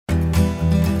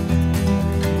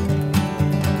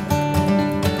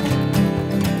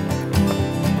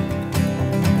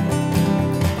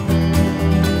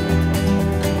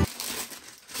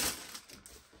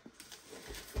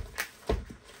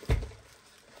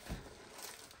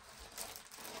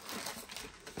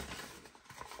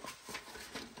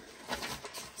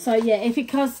So yeah, if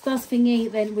it does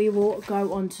thingy, then we will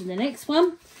go on to the next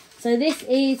one. So this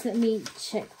is, let me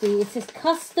check it says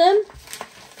custom.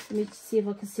 Let me see if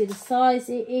I can see the size.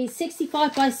 It is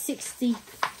 65 by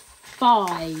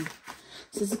 65.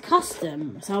 So it's a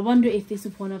custom. So I wonder if this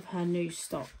is one of her new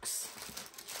stocks.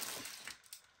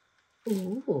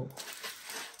 Ooh.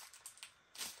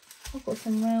 I've got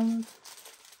some round.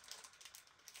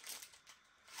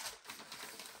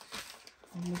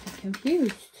 I'm a bit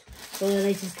confused. Or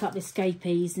they just cut the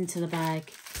escapees into the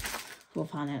bag. We'll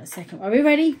find out in a second. Are we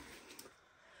ready?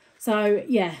 So,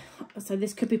 yeah. So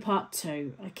this could be part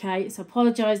 2. Okay. So,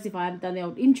 apologise if I haven't done the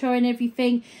old intro and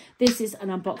everything. This is an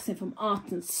unboxing from Art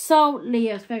and Soul.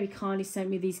 Leah very kindly sent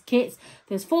me these kits.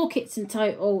 There's 4 kits in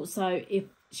total. So, if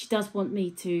she does want me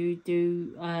to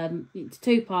do into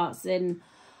 2 parts, then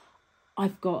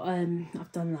I've done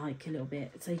like a little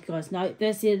bit. So, you guys know.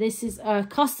 This is a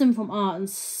custom from Art and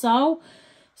Soul.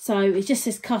 So it just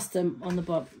says custom on the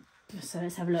bottom. So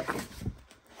let's have a look.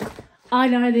 I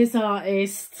know this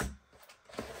artist.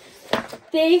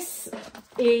 This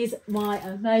is my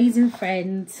amazing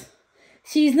friend.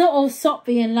 She's not all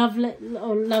soppy and lovely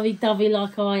or lovey-dovey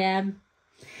like I am.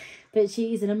 But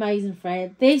she is an amazing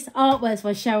friend. This artwork's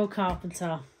by Cheryl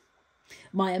Carpenter.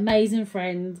 My amazing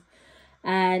friend.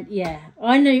 And yeah,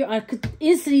 I could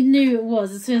instantly knew it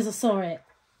was as soon as I saw it.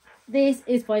 This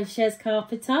is by Cheryl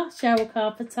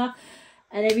Carpenter,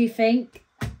 and everything.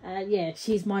 Yeah,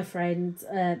 she's my friend.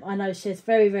 I know Cheryl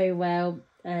very, very well,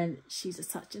 and she's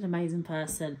such an amazing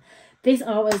person. This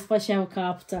artwork is by Cheryl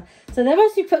Carpenter. So they've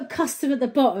actually put custom at the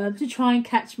bottom to try and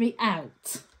catch me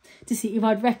out, to see if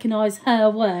I'd recognise her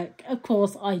work. Of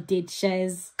course I did,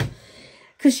 Shez,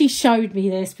 because she showed me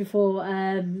this before.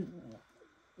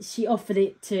 She offered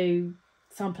it to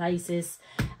some places,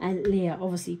 and Leah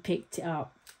obviously picked it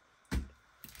up.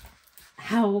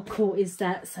 How cool is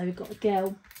that? So we've got a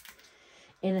girl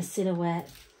in a silhouette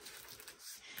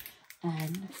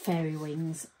and fairy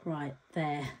wings right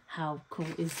there. How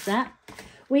cool is that?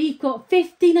 We've got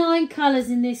 59 colours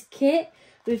in this kit.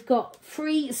 We've got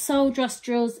 3 soul dust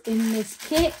drills in this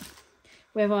kit.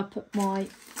 Where have I put my...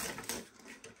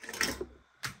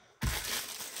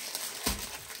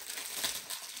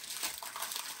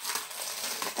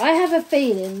 I have a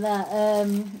feeling that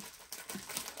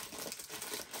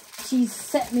she's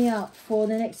set me up for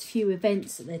the next few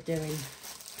events that they're doing.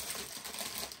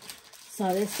 So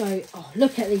let's go. Oh,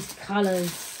 look at these colours.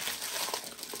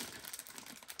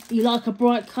 You like a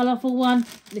bright, colourful one?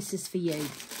 This is for you.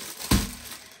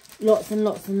 Lots and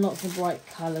lots and lots of bright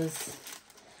colours.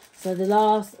 So the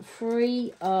last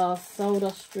 3 are soul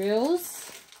dust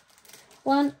drills.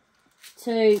 1,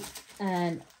 2,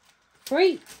 and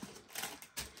 3.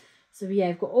 So yeah,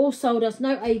 we've got all soul dust,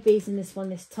 no ABs in this one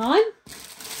this time.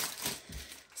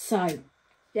 So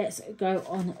let's go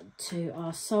on to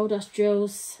our soul dust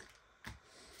drills.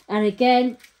 And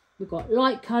again, we've got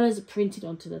light colours printed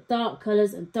onto the dark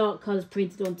colours and dark colours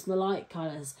printed onto the light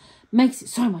colours. Makes it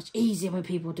so much easier when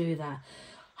people do that.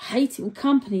 I hate it when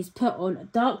companies put on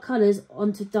dark colours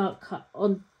onto dark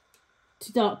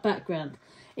background.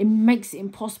 It makes it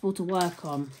impossible to work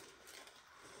on.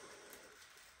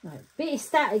 Right, bit of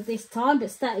static this time,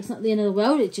 but static's not the end of the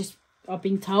world. It just, I've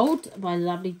been told by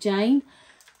lovely Jane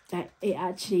that it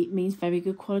actually means very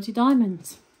good quality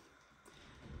diamonds.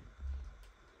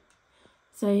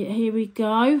 So here we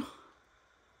go.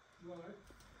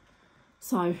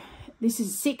 So this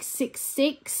is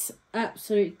 666.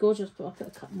 Absolutely gorgeous, but I'll put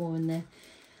a couple more in there.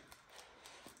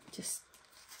 Just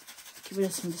get rid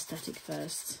of some of the static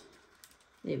first.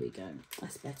 There we go.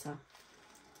 That's better.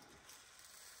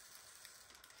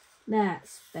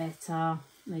 That's better.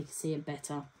 You can see it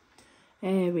better.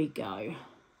 There we go.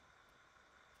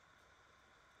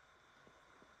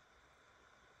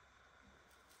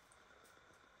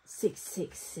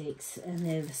 .666, and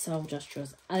they're the soul dust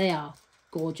drills. They are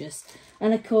gorgeous,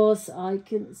 and of course I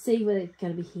can see where it's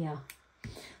going to be here.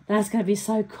 That's going to be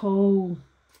so cool.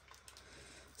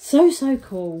 So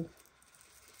cool.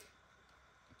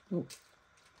 Oh,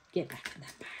 get back in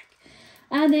that bag.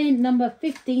 And then number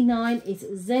 59 is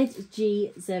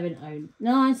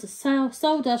ZG709. So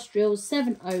soul dust drills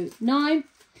 709.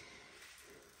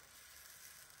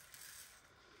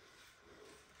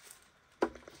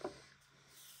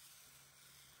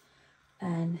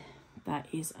 And that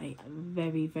is a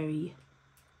very, very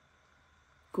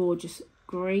gorgeous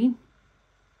green.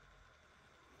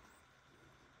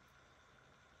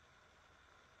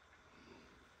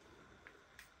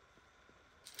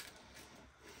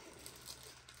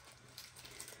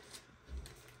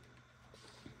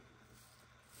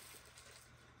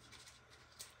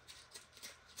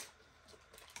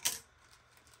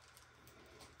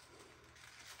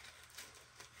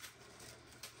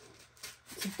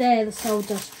 they're the soul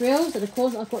dust drills. And of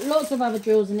course I've got lots of other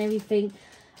drills and everything.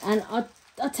 And I'll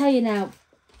tell you now,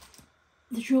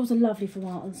 the drills are lovely from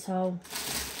Art and Soul.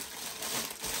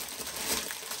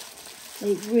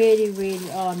 They really,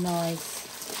 really are nice.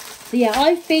 So yeah,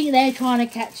 I think they're trying to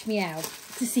catch me out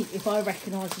to see if I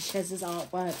recognise the Shez's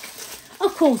artwork.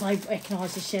 Of course I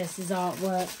recognise the Shez's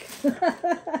artwork.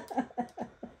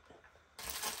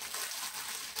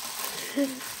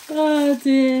 Oh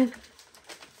dear.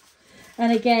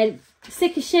 And again,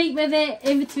 sticker sheet with it,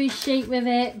 inventory sheet with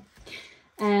it.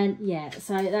 And yeah,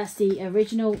 so that's the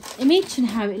original image and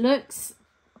how it looks.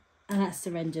 And that's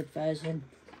the rendered version.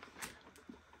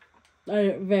 They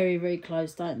look very, very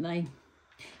close, don't they?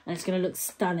 And it's going to look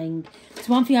stunning.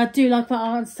 So one thing I do like about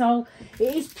Art and Soul,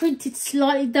 it is printed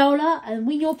slightly duller. And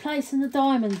when you're placing the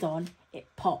diamond on, it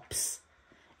pops.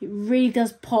 It really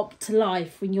does pop to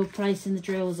life when you're placing the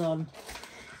drills on.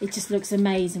 It just looks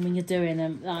amazing when you're doing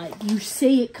them. Like, you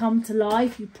see it come to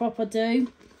life, you proper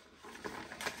do.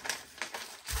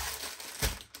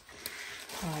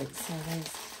 Right, so there's,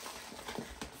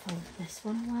 fold this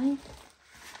one away.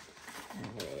 And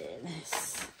then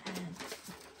this,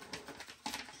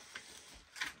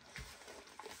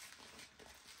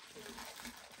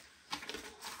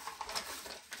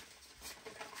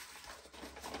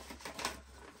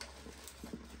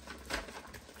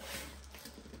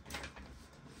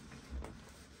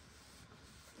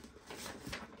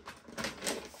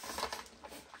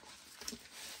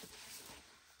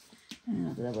 and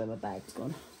I don't know where my bag's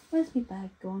gone. Where's my bag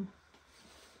gone?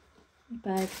 My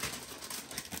bag.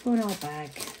 Go in our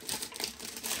bag.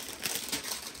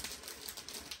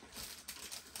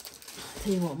 I'll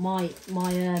tell you what, my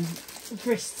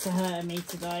wrists are hurting me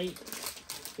today.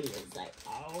 Feels like,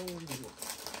 oh.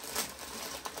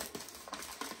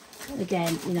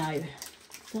 Again, you know,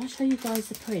 did I show you guys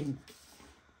the print?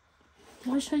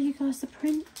 Did I show you guys the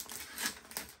print?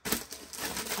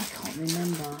 I can't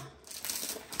remember.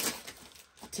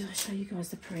 Did I show you guys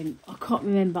the print? I can't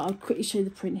remember. I'll quickly show you the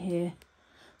print here.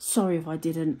 Sorry if I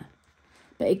didn't.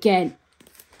 But again,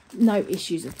 no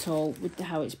issues at all with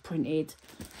how it's printed.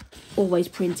 Always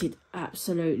printed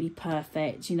absolutely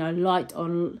perfect. You know, light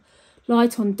on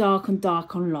dark and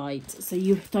dark on light. So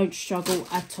you don't struggle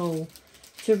at all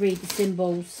to read the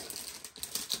symbols.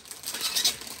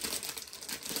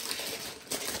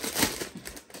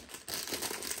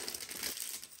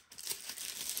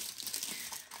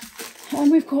 And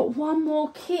we've got one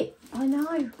more kit. I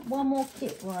know, one more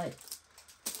kit, right.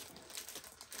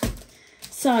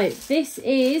 So this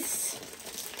is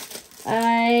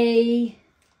a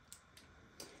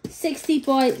 60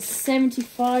 by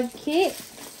 75 kit.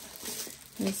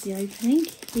 There's the opening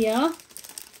here.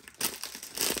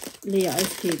 Leah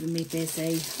is keeping me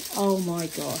busy. Oh my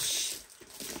gosh.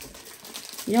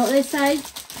 You know what they say?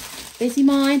 Busy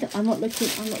mind. I'm not looking,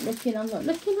 I'm not looking, I'm not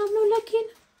looking, I'm not looking.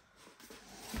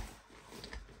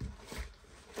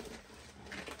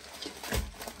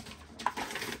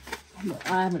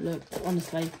 I haven't looked,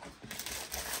 honestly.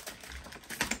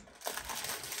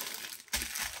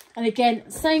 And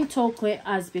again, same toolkit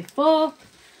as before.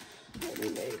 Let me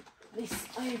move this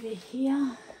over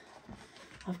here.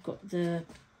 I've got the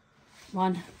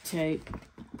 1, 2.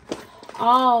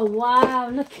 Oh wow!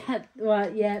 Look at,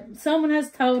 right, yeah. Someone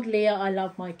has told Leah I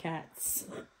love my cats.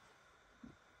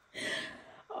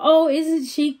 Oh, isn't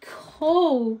she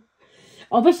cool?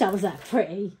 I wish that was that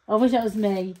pretty. I wish that was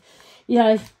me. You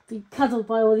know, be cuddled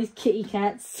by all these kitty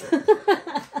cats.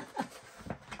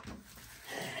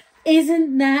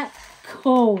 Isn't that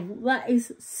cool? That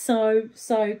is so,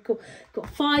 so cool. Got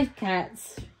 5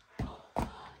 cats.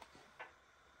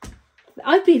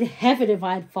 I'd be in heaven if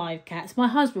I had 5 cats. My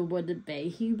husband wouldn't be.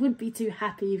 He wouldn't be too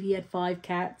happy if he had 5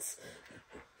 cats.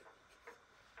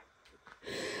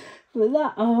 But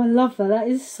that, oh, I love that. That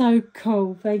is so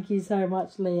cool. Thank you so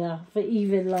much, Leah, for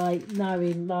even like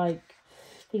knowing like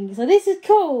things. So this is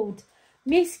called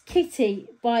Miss Kitty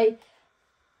by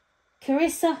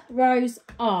Carissa Rose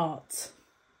Art.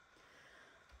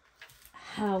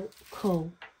 How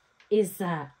cool is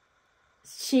that?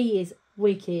 She is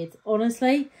wicked,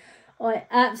 honestly. I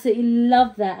absolutely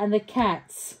love that. And the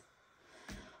cats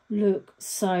look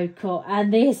so cool.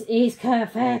 And this is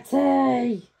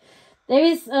confetti. There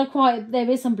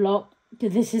is some block,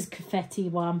 but this is confetti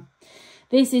one.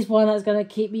 This is one that's going to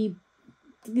keep me,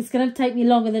 it's going to take me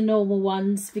longer than normal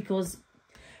ones because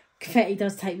confetti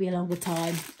does take me a longer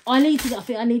time. I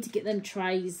think I need to get them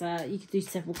trays. You could do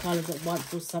several colours at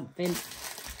once or something.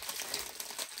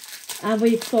 And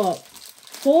we've got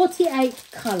 48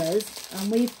 colours,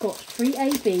 and we've got 3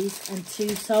 ABs and 2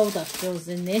 soul dust fills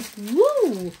in this.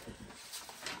 Woo!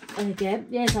 And again,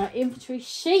 there's our inventory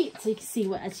sheet, so you can see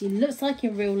what it actually looks like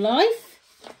in real life.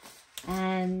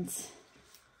 And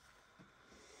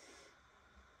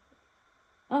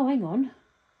oh, hang on,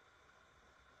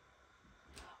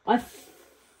 I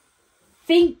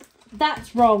think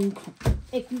that's wrong.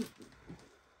 It can...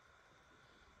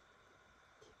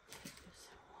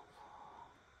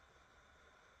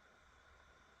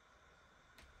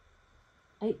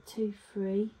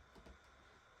 823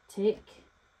 tick,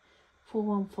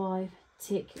 415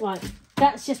 tick. Right,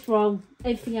 that's just wrong.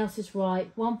 Everything else is right.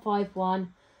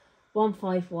 151,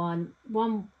 151,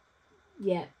 1.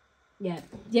 Yeah.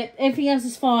 Everything else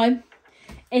is fine.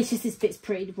 It's just this bit's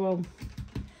pretty wrong.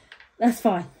 That's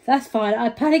fine. That's fine. I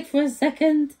panicked for a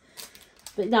second,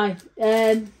 but no.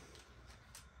 Yeah.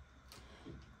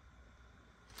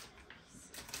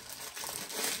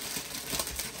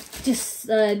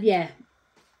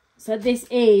 So this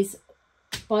is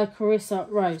by Carissa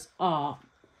Rose Art,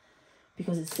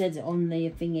 because it says it on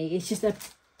the thingy. It's just a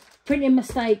printing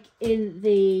mistake in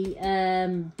the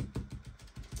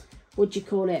what do you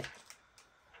call it,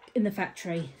 in the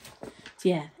factory. So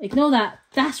yeah, ignore that.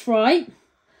 That's right.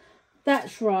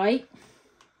 That's right,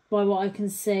 by what I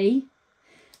can see.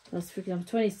 That's for example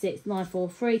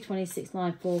 26943,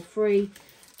 26943,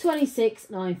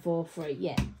 26943.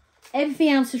 Yeah, everything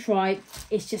else is right.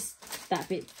 It's just that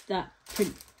bit, that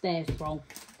print there is wrong.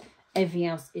 Everything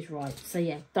else is right. So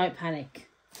yeah, don't panic.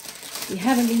 You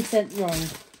haven't been sent wrong.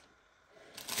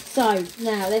 So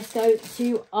now let's go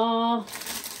to our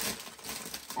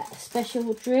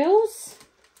special drills.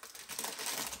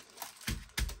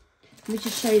 Let me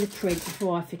just show you the print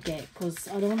before I forget, because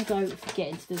I don't want to go forget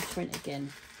into the print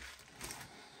again.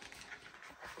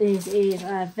 This is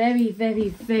a very, very,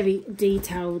 very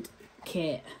detailed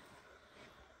kit.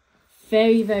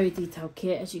 Very, very detailed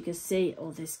kit, as you can see.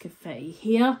 All this confetti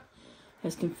here.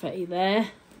 There's confetti there.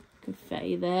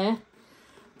 Confetti there.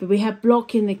 But we have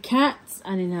block in the cat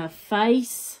and in her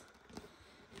face.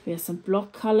 We have some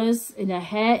block colours. In her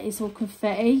hair, it's all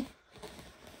confetti.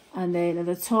 And then at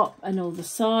the top and all the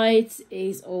sides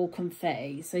is all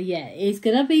confetti. So yeah, it's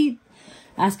going to be...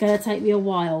 That's going to take me a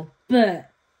while.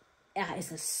 But that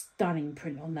is a stunning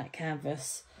print on that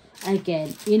canvas.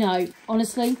 Again, you know,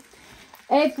 honestly...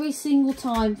 Every single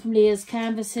time from Leah's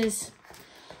canvases,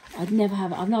 I've never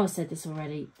have, I know I said this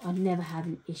already, I've never had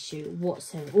an issue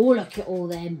whatsoever. Oh, look at all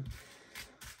them.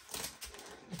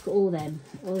 Look at all them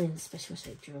special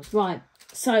shape drills. Right,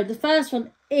 so the first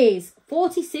one is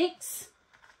 46,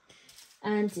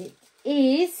 and it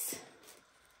is,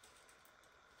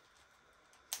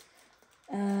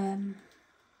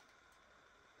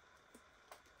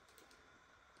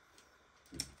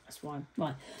 that's one,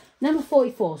 right, number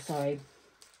 44, sorry.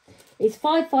 It's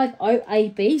 550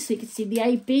 AB, so you can see the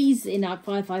ABs in our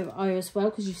 550 as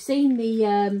well, because you've seen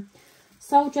the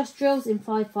Soul Just drills in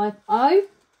 550.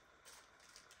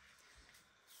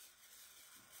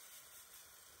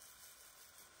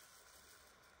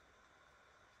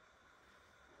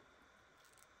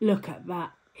 Look at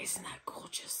that. Isn't that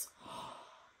gorgeous?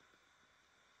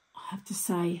 I have to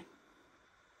say,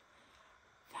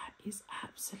 that is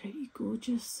absolutely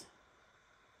gorgeous.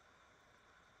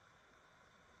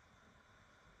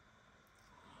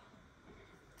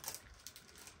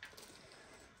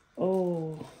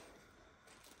 Oh,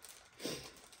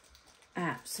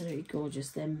 absolutely gorgeous,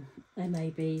 them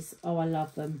MABs. Oh, I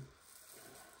love them.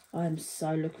 I'm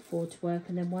so looking forward to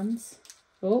working them ones.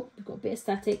 Oh, we've got a bit of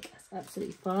static. That's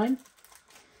absolutely fine.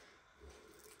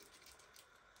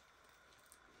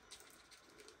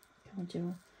 Come on,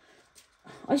 Jill.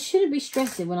 I shouldn't be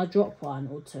stressing when I drop one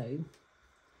or two,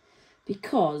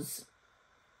 because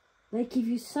they give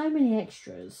you so many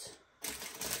extras.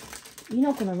 You're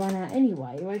not going to run out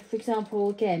anyway, right? For example,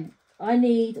 again, I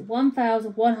need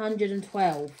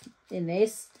 1,112 in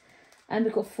this, and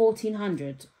we've got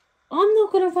 1,400. I'm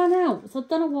not going to run out, so I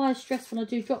don't know why I stress when I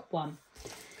do drop one.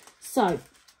 So,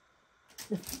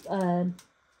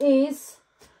 is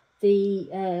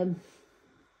the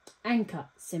anchor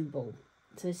symbol,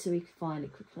 so we can find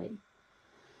it quickly.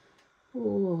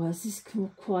 Oh, this is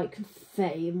quite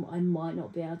confetti. I might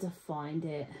not be able to find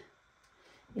it.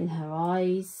 In her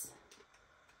eyes.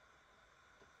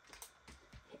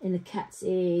 In the cat's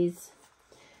ears.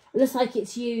 It looks like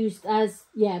it's used as,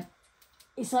 yeah,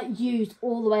 it's like used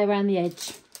all the way around the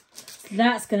edge. So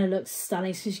that's going to look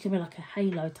stunning. So it's going to be like a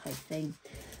halo type thing.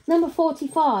 Number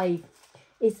 45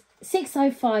 is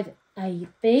 605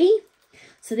 AB.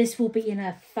 So this will be in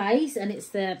her face, and it's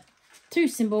the two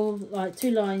symbols, like two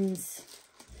lines.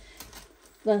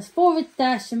 There's forward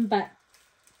dash and back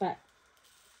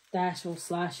dash or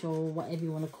slash or whatever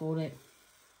you want to call it.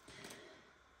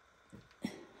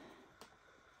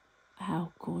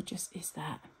 How gorgeous is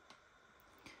that?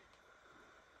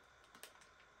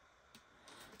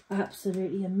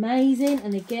 Absolutely amazing.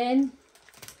 And again,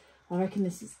 I reckon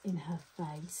this is in her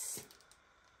face.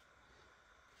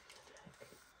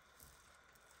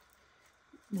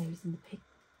 Maybe it's in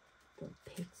the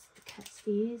cat's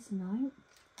ears. No.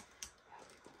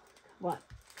 Right,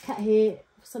 cat here,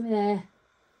 something there.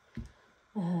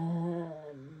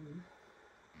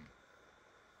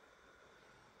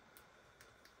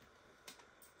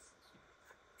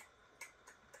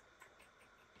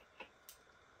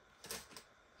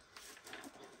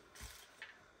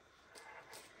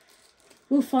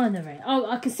 We'll find the red. Oh,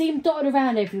 I can see them dotted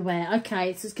around everywhere.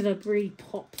 Okay, it's just going to really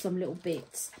pop some little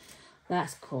bits.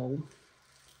 That's cool.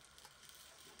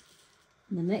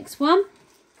 And the next one.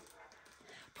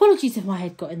 Apologies if my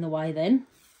head got in the way then.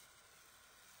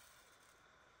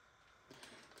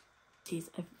 Is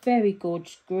a very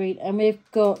gorgeous green. And we've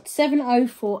got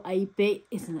 704 AB.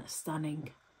 Isn't that stunning?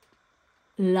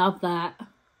 Love that.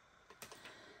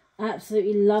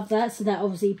 Absolutely love that. So that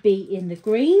obviously be in the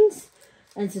greens.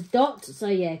 And it's a dot, so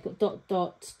yeah, got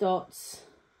dots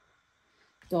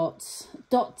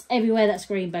everywhere that's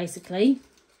green basically.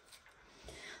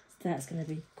 So that's going to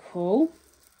be cool.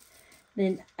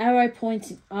 Then arrow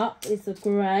pointing up is the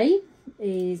grey,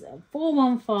 is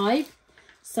 415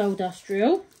 Soul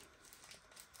Industrial.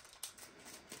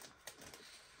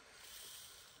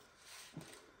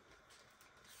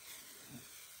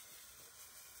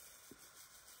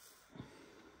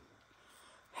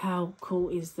 How cool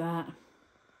is that?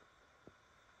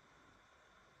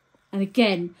 And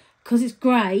again, because it's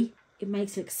grey, it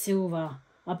makes it look silver.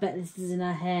 I bet this is in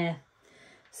her hair.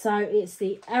 So it's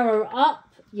the arrow up.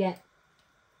 Yeah.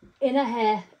 In her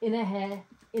hair, in her hair,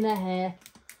 in her hair.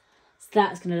 So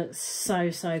that's going to look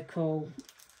so, so cool.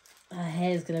 Her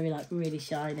hair's going to be like really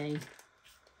shiny.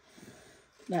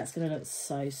 That's going to look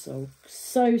so, so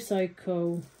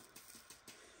cool.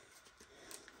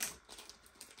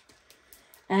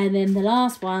 And then the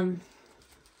last one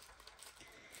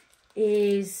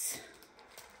is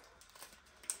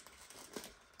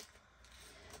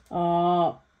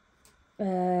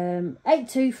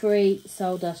 823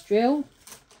 Soul Industrial.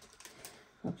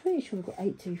 I'm pretty sure we've got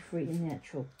 823 in the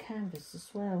actual canvas as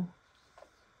well.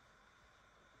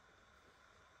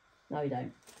 No, we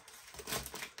don't.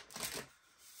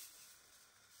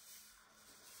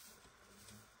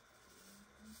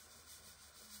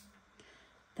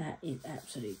 That is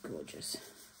absolutely gorgeous.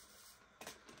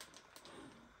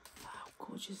 How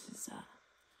gorgeous is that?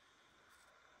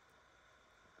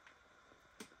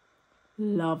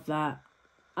 Love that.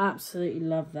 Absolutely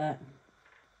love that.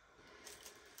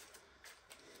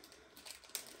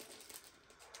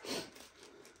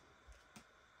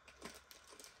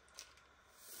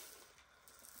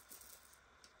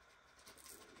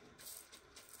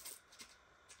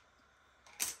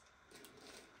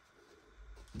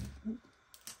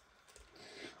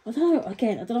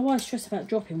 I don't know why I stress about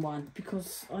dropping one,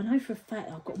 because I know for a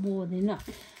fact I've got more than enough.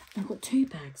 I've got 2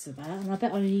 bags of that, and I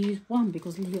bet I only use one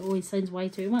because Leah always sends way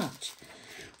too much,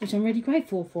 which I'm really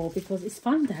grateful for, because it's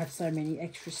fun to have so many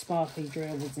extra sparkly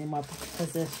drills in my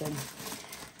possession.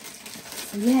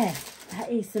 So yeah,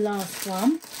 that is the last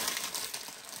one.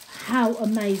 How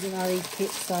amazing are these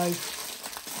kits though?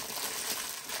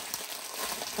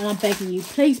 And I'm begging you,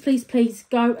 please, please, please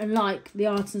go and like the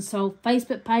Art and Soul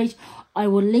Facebook page. I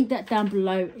will link that down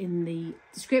below in the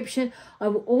description. I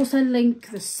will also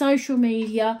link the social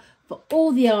media for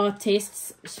all the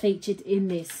artists featured in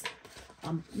this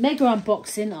mega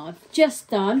unboxing I've just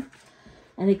done.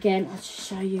 And again, I'll just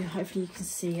show you, hopefully you can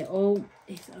see it all.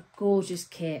 It's a gorgeous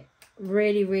kit.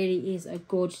 Really, really is a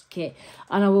gorgeous kit.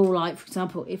 And I will, like, for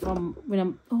example,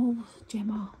 oh,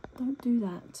 Gemma, don't do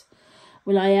that.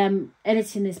 When I am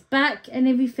editing this back and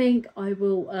everything, I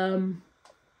will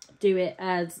do it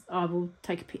as I will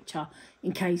take a picture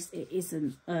in case it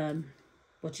isn't, in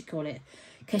case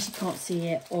you can't see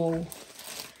it all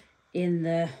in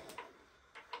the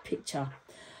picture.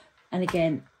 And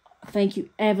again, thank you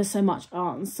ever so much,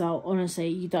 Art and Soul. Honestly,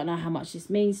 you don't know how much this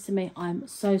means to me. I'm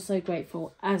so, so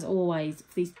grateful, as always,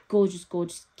 for these gorgeous,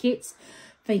 gorgeous kits.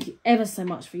 Thank you ever so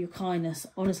much for your kindness.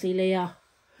 Honestly, Leah,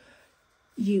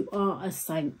 you are a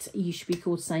saint. You should be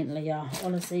called Saint Leah,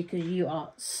 honestly, because you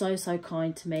are so, so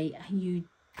kind to me. And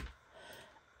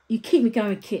you keep me going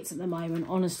with kits at the moment,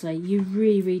 honestly. You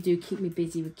really, really do keep me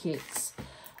busy with kits.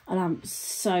 And I'm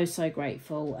so, so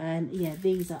grateful. And yeah,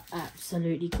 these are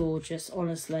absolutely gorgeous,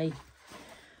 honestly.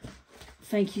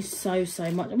 Thank you so,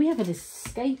 so much. And we have an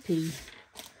escapee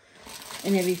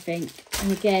and everything.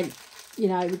 And again, you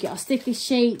know, we get our sticky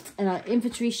sheet and our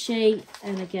inventory sheet.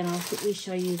 And again, I'll quickly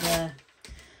show you the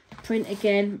print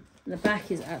again. The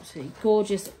back is absolutely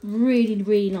gorgeous. Really,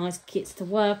 really nice kits to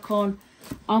work on.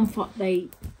 They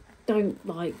don't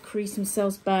like crease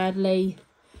themselves badly.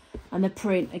 And the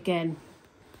print again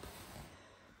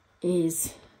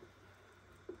is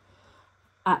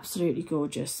absolutely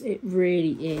gorgeous. It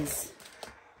really is.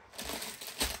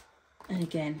 And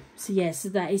again, so yeah, so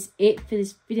that is it for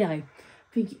this video.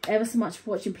 Thank you ever so much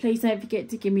for watching. Please don't forget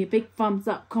to give me a big thumbs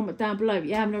up, comment down below. If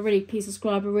you haven't already, please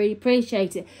subscribe. I really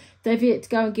appreciate it. Don't forget to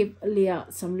go and give Leah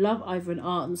some love over in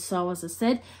Art and Soul, as I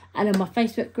said. And on my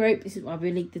Facebook group, this is why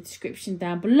we link the description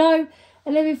down below.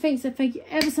 And everything. So thank you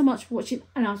ever so much for watching.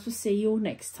 And I will see you all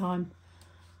next time.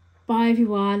 Bye,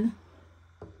 everyone.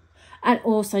 And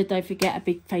also, don't forget a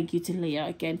big thank you to Leah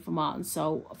again from Art and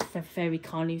Soul for very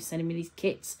kindly sending me these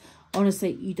kits.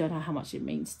 Honestly, you don't know how much it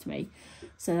means to me.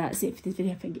 So that's it for this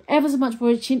video. Thank you ever so much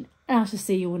for watching. And I shall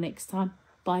see you all next time.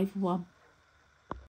 Bye, everyone.